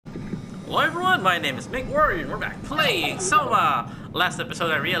Hello everyone, my name is Minkwarrior and we're back playing Soma! Last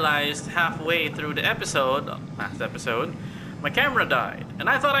episode I realized halfway through the episode, last episode, my camera died. And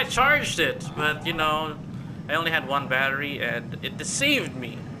I thought I charged it, but you know, I only had one battery and it deceived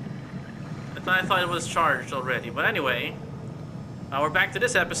me. I thought it was charged already, but anyway, we're back to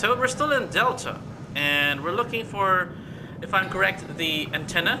this episode. We're still in Delta, and we're looking for, if I'm correct, the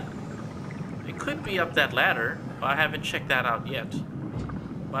antenna. It could be up that ladder, but I haven't checked that out yet.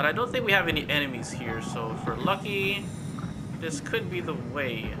 But I don't think we have any enemies here, so if we're lucky, this could be the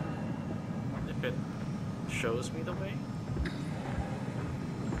way. If it shows me the way.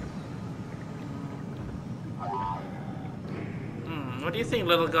 What do you think,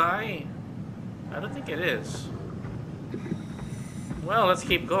 little guy? I don't think it is. Well, let's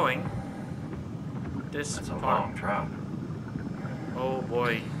keep going. This is a long drop. Oh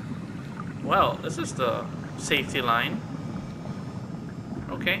boy. Well, this is the safety line.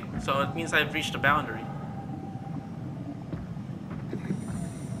 Okay, so it means I've reached a boundary.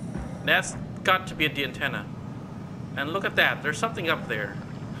 That's got to be the antenna. And look at that, there's something up there.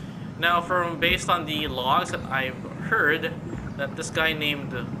 Now, based on the logs that I've heard, that this guy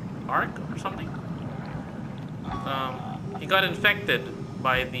named Ark or something, he got infected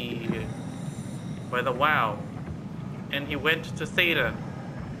by the WoW, and he went to Theta.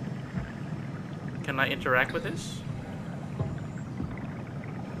 Can I interact with this?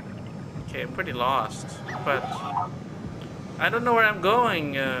 Okay, I'm pretty lost, but I don't know where I'm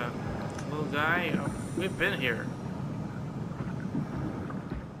going, little guy. We've been here.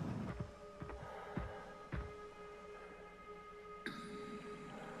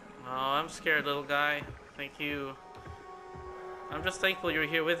 Oh, I'm scared, little guy. Thank you. I'm just thankful you're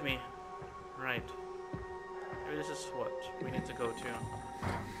here with me. Right. Maybe this is what we need to go to.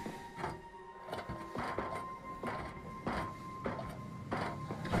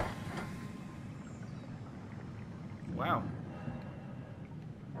 Wow.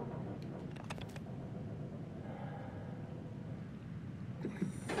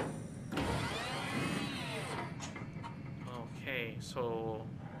 Okay, so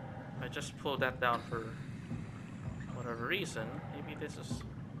I just pulled that down for whatever reason. Maybe this is...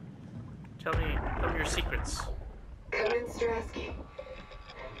 Tell me your secrets. Come in, Strasky.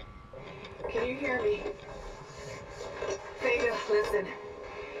 Can you hear me? Theta, listen.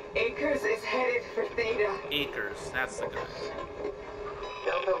 Akers is headed for Theta. Akers, that's the guy.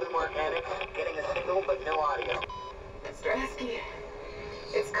 Delta Loom Organics, getting a signal but no audio. Strasky,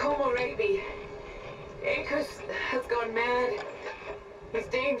 it's Komorebi. Akers has gone mad. He's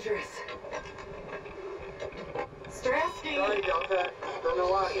dangerous. Strasky! Sorry, Delta. Still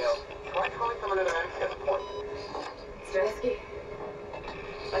no audio. Try calling from another access point. Strasky,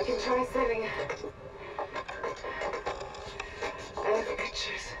 I can try setting... I have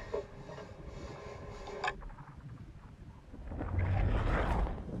pictures.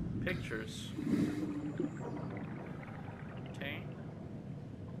 Pictures. Okay.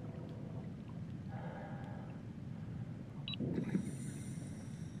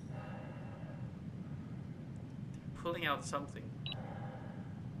 Pulling out something.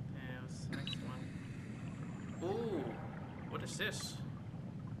 Yeah, what's the next one? Ooh, what is this?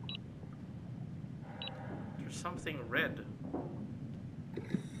 There's something red.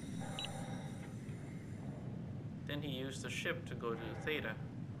 Then he used the ship to go to Theta.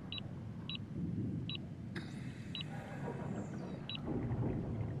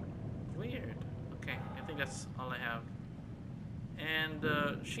 Weird. Okay, I think that's all I have. And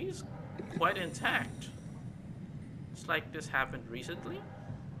she's quite intact. It's like this happened recently.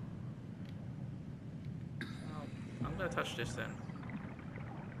 Well, I'm gonna touch this then.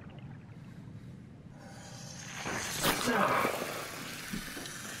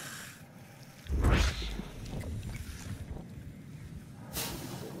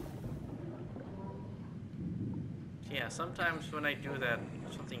 Yeah, sometimes when I do that,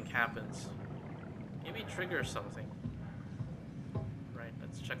 something happens. Maybe triggers something. Right,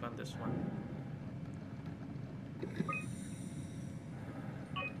 let's check on this one.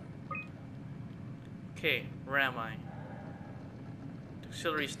 Okay, where am I?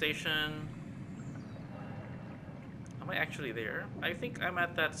 Auxiliary station. Am I actually there? I think I'm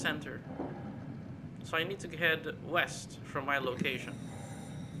at that center. So I need to head west from my location.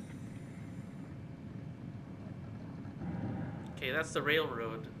 Okay, that's the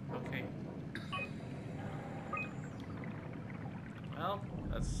railroad. Okay. Well,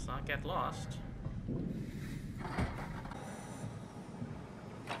 let's not get lost.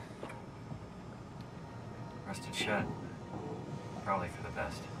 Rusted shut. Probably for the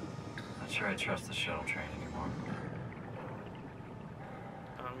best. Not sure I trust the shuttle train anymore.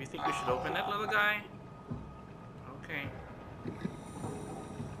 You think we should open it, little guy? Okay.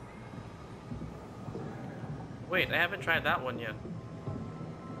 Wait, I haven't tried that one yet.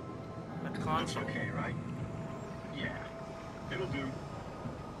 That Looks console. okay, right? Yeah. It'll do.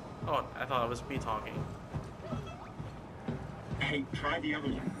 Oh, I thought it was me talking. Hey, try the other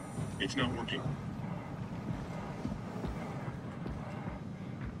one. It's not working.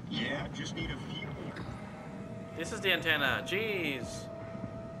 Yeah, just need a few more. This is the antenna. Jeez.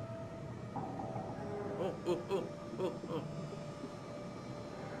 Oh, oh, oh, oh, oh.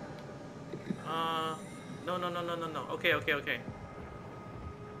 No, no, no, no, no, no. Okay, okay, okay.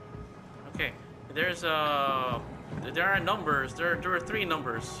 Okay. There's there are numbers. There are 3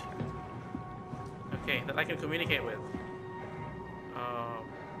 numbers. Okay, that I can communicate with.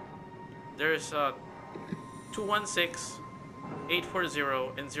 There's 216,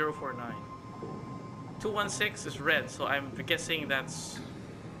 840, and 049. 216 is red, so I'm guessing that's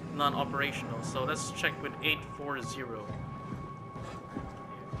non-operational. So let's check with 840.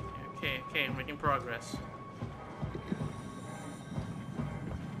 Okay, okay, making progress.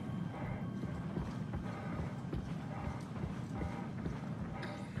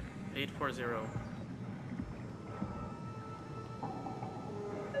 Eight 840.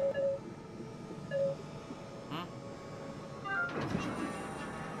 Hmm?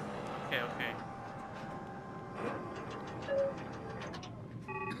 Okay, okay.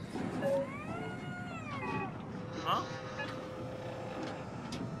 Huh?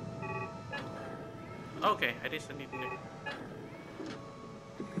 Okay, I just need to.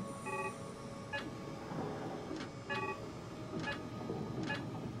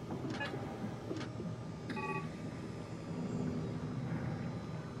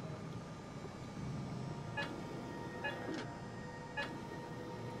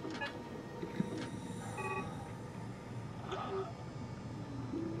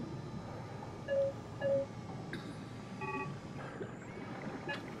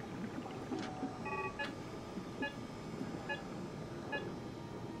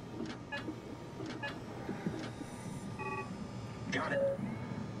 Got it.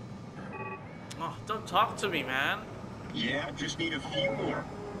 Oh, don't talk to me, man. Yeah, just need a few more.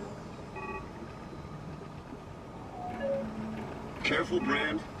 Careful,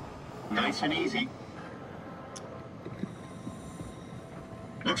 Brand. Nice and easy.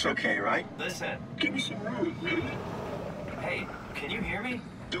 Looks okay, right? Listen. Give me some room, will you? Hey, can you hear me?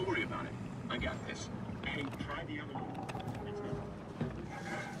 Don't worry about it. I got this. Hey, try the other one. It's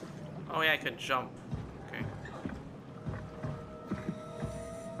not- Oh yeah, I could jump. Okay.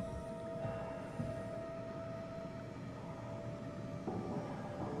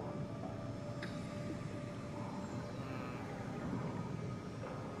 Hmm.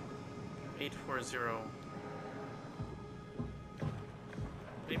 840.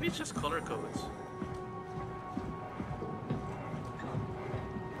 Maybe it's just color codes.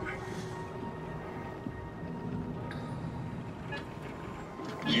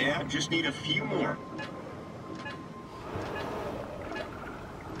 Yeah, just need a few more.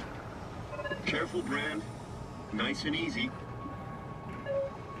 Careful, Brand. Nice and easy.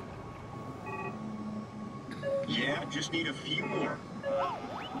 Yeah, just need a few more.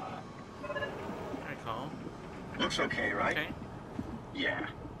 Very calm. Looks okay, right? Okay. Yeah,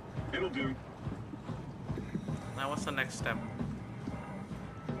 it'll do. Now what's the next step?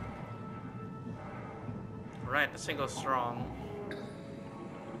 Right, the single strong.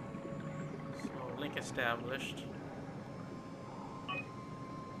 So link established.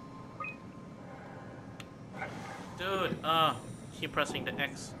 Dude, keep pressing the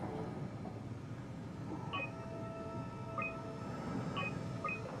X.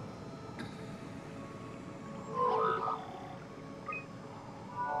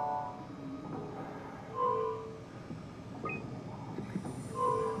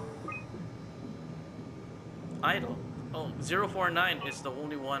 Idle. Oh, 049 is the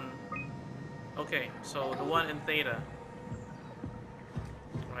only one. Okay, so the one in theta.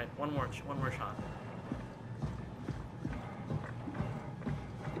 Right, one more shot.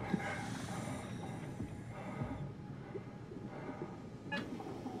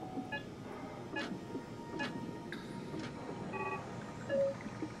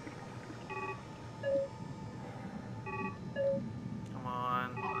 Come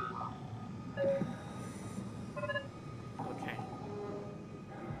on. Okay.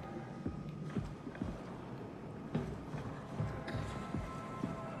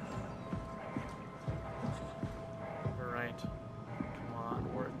 Right. Come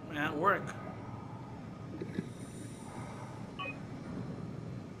on, work, man, work.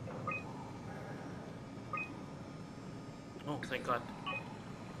 Oh, thank God.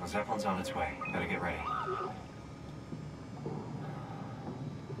 Well, Zeppelin's on its way. Better get ready.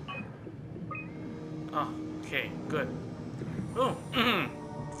 Oh, okay, good. Oh,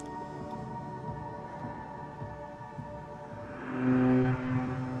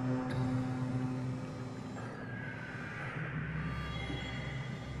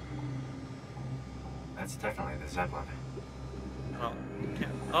 That's definitely the Zeppelin. well,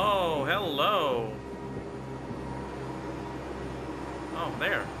 oh, hello. Oh,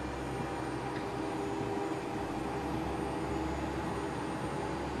 there.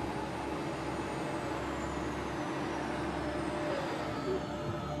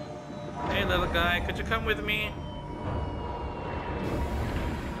 Hey, little guy, could you come with me?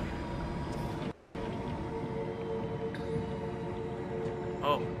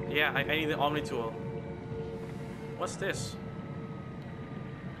 Oh, yeah, I need the Omni tool. What's this?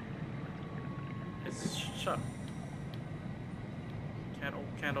 It's shut.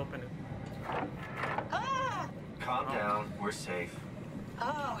 Can't open it. Ah! Calm down. We're safe.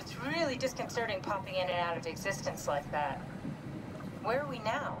 Oh, it's really disconcerting popping in and out of existence like that. Where are we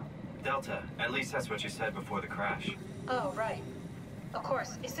now? Delta. At least that's what you said before the crash. Oh, right. Of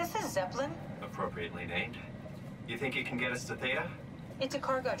course. Is this a Zeppelin? Appropriately named. You think it can get us to Theta? It's a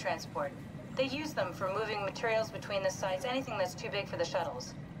cargo transport. They use them for moving materials between the sites, anything that's too big for the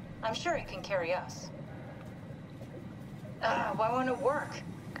shuttles. I'm sure it can carry us. Why won't it work?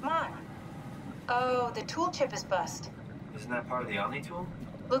 Come on. Oh, the tool chip is bust. Isn't that part of the Omni tool?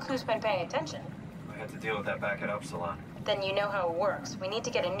 Look who's been paying attention. I had to deal with that back at Upsilon. Then you know how it works. We need to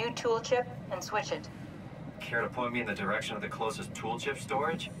get a new tool chip and switch it. Care to point me in the direction of the closest tool chip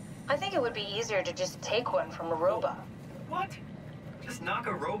storage? I think it would be easier to just take one from a robot. What? Just knock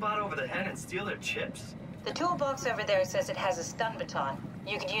a robot over the head and steal their chips? The toolbox over there says it has a stun baton.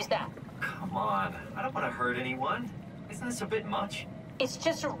 You could use that. Come on. I don't want to hurt anyone. Isn't this a bit much? It's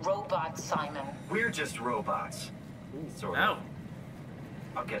just a robot, Simon. We're just robots. Sort Now, of.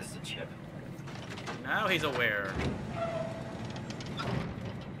 I'll get us a chip. now he's aware.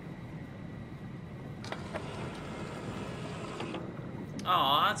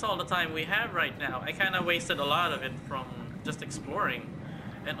 Oh, that's all the time we have right now. I kind of wasted a lot of it from just exploring,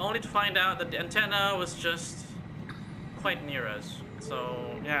 and only to find out that the antenna was just quite near us.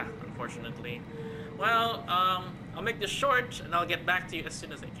 So yeah, unfortunately. Well, I'll make this short, and I'll get back to you as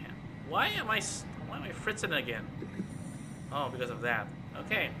soon as I can. Why am I fritzing again? Oh, because of that.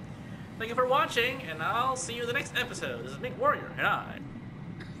 Okay. Thank you for watching, and I'll see you in the next episode. This is Minkwarrior, and I'm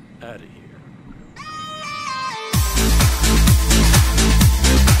out of here.